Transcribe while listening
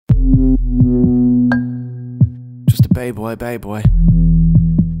Bay boy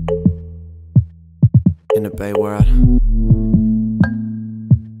in the Bay world.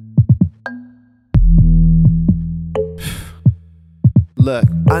 Look,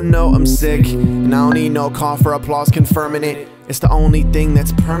 I know I'm sick, and I don't need no call for applause confirming it. It's the only thing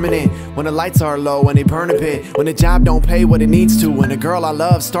that's permanent. When the lights are low and they burn a bit, when the job don't pay what it needs to, when the girl I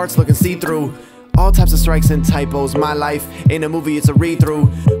love starts looking see-through. All types of strikes and typos. My life ain't a movie, it's a read-through.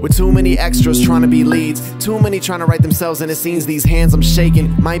 With too many extras trying to be leads, too many trying to write themselves into scenes. These hands I'm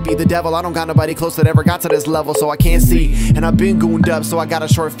shaking might be the devil. I don't got nobody close that ever got to this level, so I can't see. And I've been gooned up, so I got a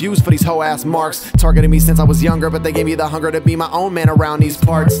short fuse for these hoe-ass marks. Targeting me since I was younger, but they gave me the hunger to be my own man around these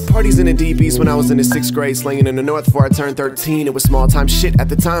parts. Parties in the deep east when I was in the 6th grade, slinging in the north before I turned 13. It was small time shit at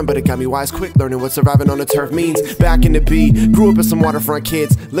the time, but it got me wise quick, learning what surviving on the turf means. Back in the B, grew up with some waterfront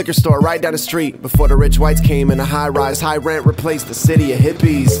kids, liquor store right down the street before the rich whites came in a high-rise, high rent replaced the city of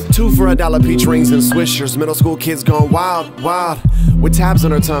hippies. 2 for $1 peach rings and swishers. Middle school kids going wild, with tabs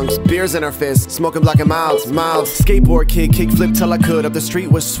on our tongues, beers in our fists, smoking black and mild. Skateboard kid, kickflip till I could. Up the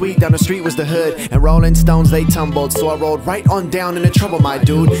street was sweet, down the street was the hood, and Rolling Stones they tumbled, so I rolled right on down into trouble, my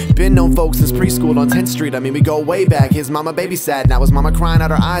dude. Been known folks since preschool on 10th Street. I mean, we go way back. His mama babysat, now his mama crying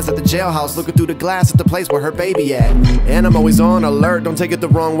out her eyes at the jailhouse, looking through the glass at the place where her baby at. And I'm always on alert, don't take it the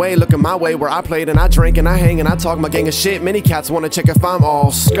wrong way. Looking my way where I played and I drank and I hang and I talk my gang of shit. Many cats wanna check if I'm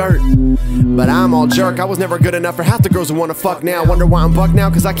all skirt, but I'm all jerk. I was never good enough for half the girls who wanna fuck now. Wonder why I'm buck now,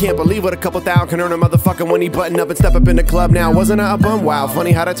 cause I can't believe what a couple thou can earn a motherfucker when he button up and step up in the club now. Wasn't I a bum? Wow,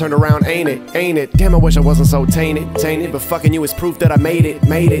 funny how that turned around, ain't it? Damn, I wish I wasn't so tainted, but fucking you is proof that I made it.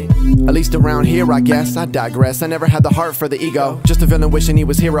 At least around here, I guess. I digress, I never had the heart for the ego. Just a villain wishing he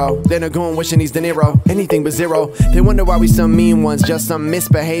was hero, then a goon wishing he's De Niro. Anything but zero. They wonder why we some mean ones, just some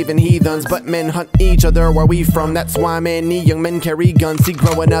misbehaving heathens. But men hunt each other where we from, that's why many young men carry guns. See,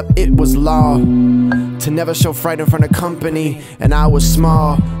 growing up it was law to never show fright in front of company, and I was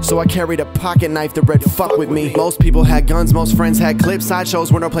small, so I carried a pocket knife that read fuck with me. Most people had guns, most friends had clips.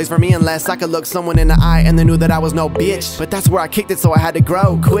 Sideshows were no place for me unless I could look someone in the eye and they knew that I was no bitch. But that's where I kicked it, so I had to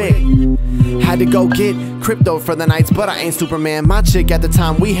grow quick. Had to go get crypto for the nights, but I ain't Superman. My chick at the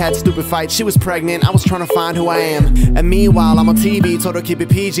time, we had stupid fights. She was pregnant, I was trying to find who I am. And meanwhile, I'm on TV, told her keep it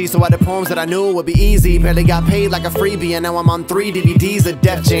PG, so I did poems that I knew would be easy. Barely got paid like a freebie, and now I'm on 3 DVDs of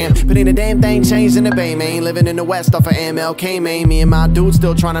Def Jam. But ain't a damn thing changed in the Bay, man. Living in the West off of MLK, man. Me and my dude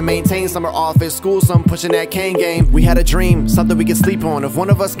still trying to maintain summer office, school, some pushing that cane game. We had a dream, something we could sleep on. If one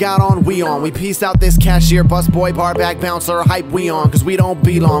of us got on, we on. We pieced out this cashier, busboy, bar back bouncer, hype we on, cause we don't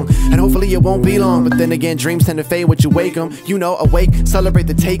belong. And hopefully it won't be long, but then again, dreams tend to fade when you wake them. You know, awake, celebrate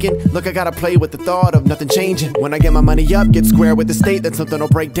the taking. Look, I gotta play with the thought of nothing changing. When I get my money up, get square with the state, then something will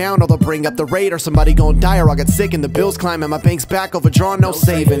break down, or they'll bring up the rate, or somebody gon' die, or I'll get sick and the bills climb and my bank's back overdrawn, no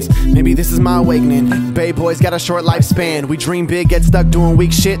savings. Maybe this is my awakening. Bay boys got a short lifespan. We dream big, get stuck doing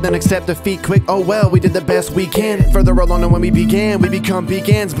weak shit, then accept defeat quick. Oh well, we did the best we can. Further along than when we began, we become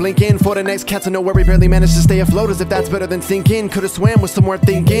beacons, blinking for the next cat to know where we barely managed to stay afloat, as if that's better than sinking. Could've swam with some more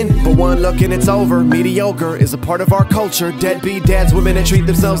thinking, but one look and it's over. Mediocre is a part of our culture. Deadbeat dads, women that treat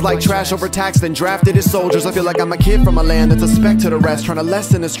themselves like trash, overtaxed and drafted as soldiers. I feel like I'm a kid from a land that's a speck to the rest, trying to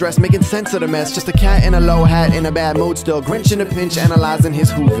lessen the stress, making sense of the mess. Just a cat in a low hat, in a bad mood still, Grinch in a pinch, analyzing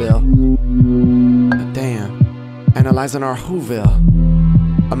his Whoville. Damn, analyzing our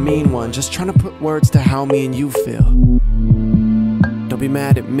Whoville. A mean one, just trying to put words to how me and you feel. Don't be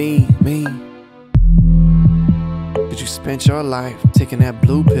mad at me. Did you spend your life taking that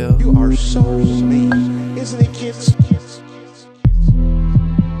blue pill? You are so mean, isn't it, kids?